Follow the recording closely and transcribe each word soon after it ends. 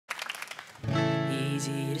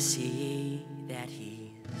easy to see that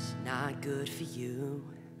he's not good for you.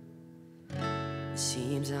 It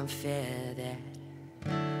seems unfair that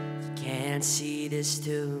you can't see this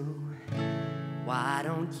too. Why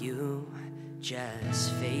don't you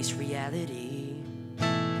just face reality?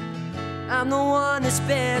 I'm the one that's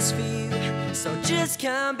best for you, so just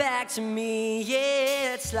come back to me.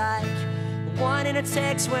 Yeah, it's like one in a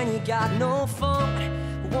text when you got no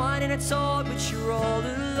phone, one in a talk but you're all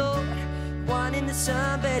alone, one in the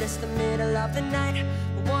sun but it's the middle of the night,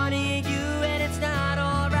 one in you and it's not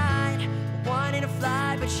alright, one in a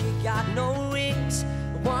flight but you got no wings,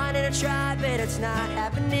 one in a try but it's not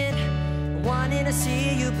happening, one in a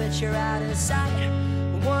see you but you're out of sight,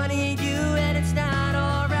 one in you and it's not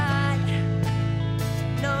alright.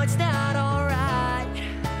 No, it's not alright.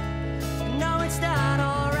 No, it's not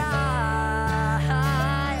alright.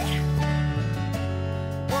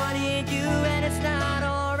 One in you and it's not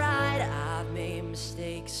alright. I've made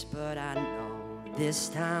mistakes, but I know this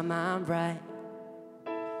time I'm right.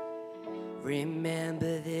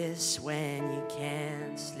 Remember this when you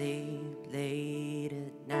can't sleep late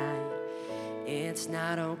at night. It's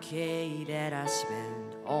not okay that I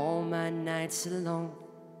spend all my nights alone,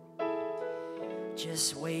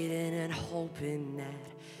 just waiting and hoping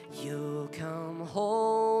that you'll come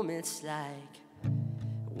home. It's like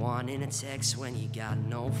one in a text when you got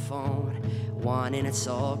no phone, one in a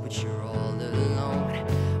talk but you're all alone,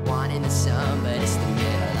 one in the sun but it's the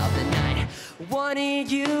middle of the night, one in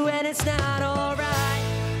you and it's not alright,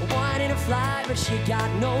 one in a flight but you got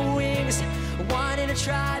no wings, one in a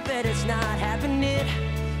try but it's not happening,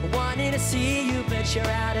 one in a see you but you're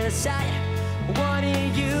out of sight, one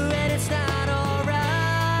in you and it's not